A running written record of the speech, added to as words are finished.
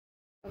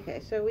Okay,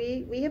 so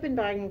we have been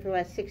bargaining for the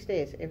last 6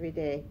 days every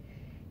day,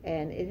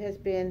 and it has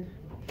been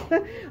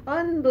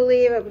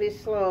unbelievably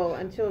slow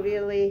until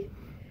really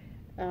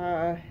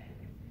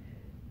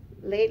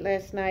late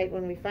last night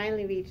when we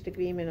finally reached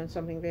agreement on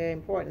something very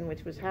important,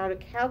 which was how to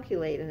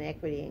calculate an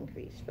equity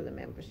increase for the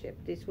membership.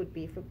 This would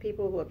be for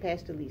people who have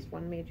passed at least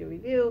one major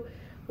review,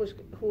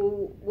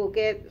 who will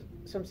get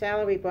some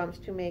salary bumps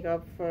to make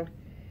up for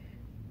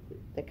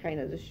the kind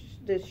of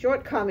the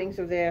shortcomings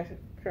of their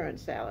current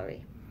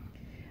salary.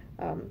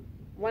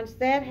 Once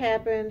that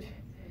happened,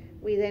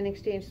 we then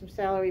exchanged some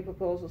salary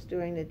proposals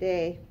during the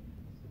day,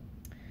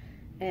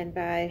 and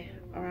by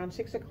around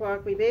 6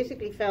 o'clock we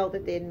basically felt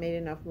that they had made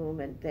enough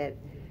movement that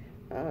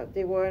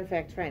they were in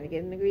fact trying to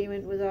get an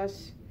agreement with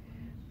us.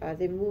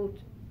 They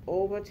moved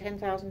over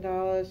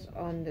 $10,000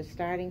 on the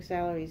starting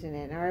salaries in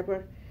Ann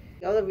Arbor.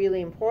 The other really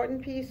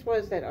important piece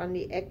was that on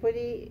the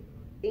equity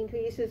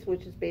increases,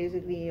 which is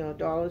basically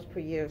dollars per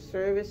year of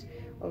service,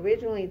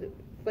 originally the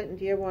Clinton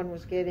Dearborn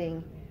was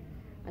getting,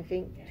 I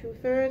think,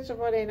 2/3 of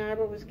what Ann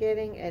Arbor was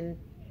getting, and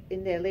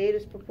in their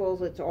latest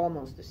proposal it's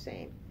almost the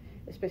same,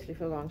 especially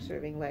for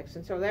long-serving elects.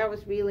 And so that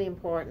was really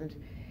important,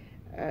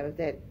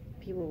 that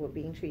people were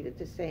being treated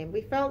the same.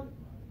 We felt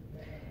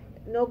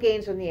no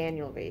gains on the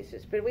annual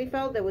basis, but we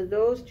felt that with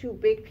those two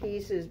big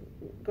pieces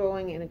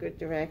going in a good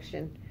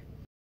direction,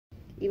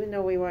 even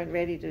though we weren't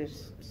ready to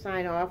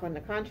sign off on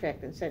the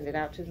contract and send it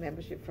out to the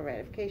membership for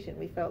ratification,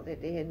 we felt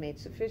that they had made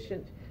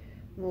sufficient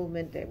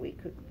movement that we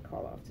could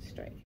call off the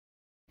strike.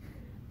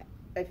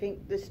 I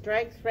think the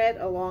strike threat,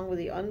 along with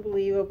the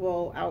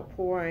unbelievable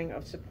outpouring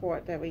of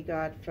support that we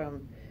got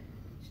from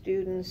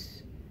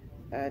students,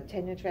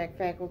 tenure-track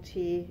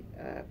faculty,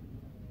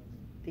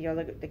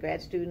 the grad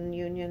student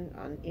union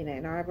in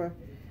Ann Arbor,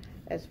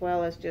 as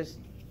well as just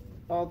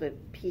all the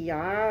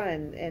PR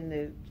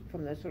and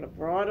from the sort of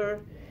broader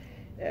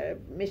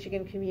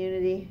Michigan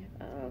community,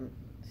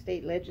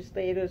 state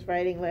legislators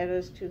writing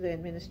letters to the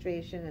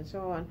administration and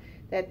so on,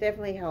 that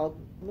definitely helped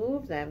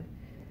move them.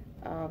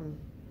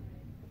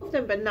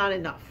 But not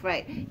enough,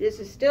 right? This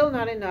is still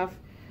not enough.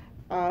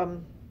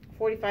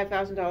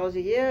 $45,000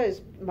 a year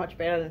is much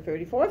better than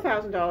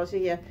 $34,000 a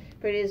year,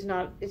 but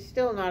it's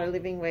still not a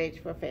living wage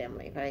for a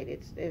family,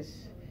 right?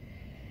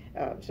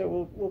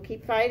 So we'll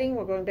keep fighting.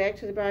 We're going back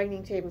to the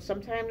bargaining table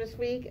sometime this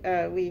week.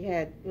 We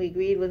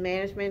agreed with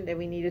management that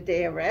we need a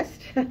day of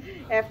rest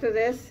after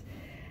this,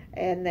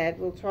 and that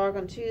we'll talk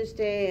on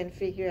Tuesday and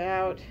figure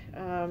out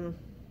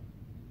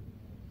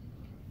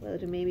whether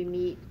to maybe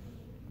meet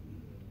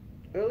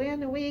early in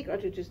the week or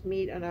to just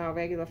meet on our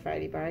regular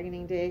Friday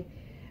bargaining day.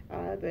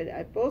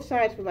 But both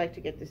sides would like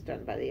to get this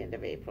done by the end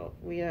of April.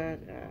 We're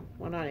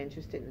not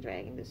interested in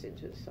dragging this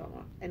into the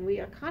summer, and we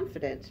are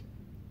confident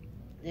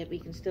that we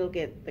can still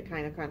get the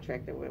kind of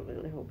contract that we're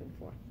really hoping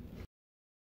for.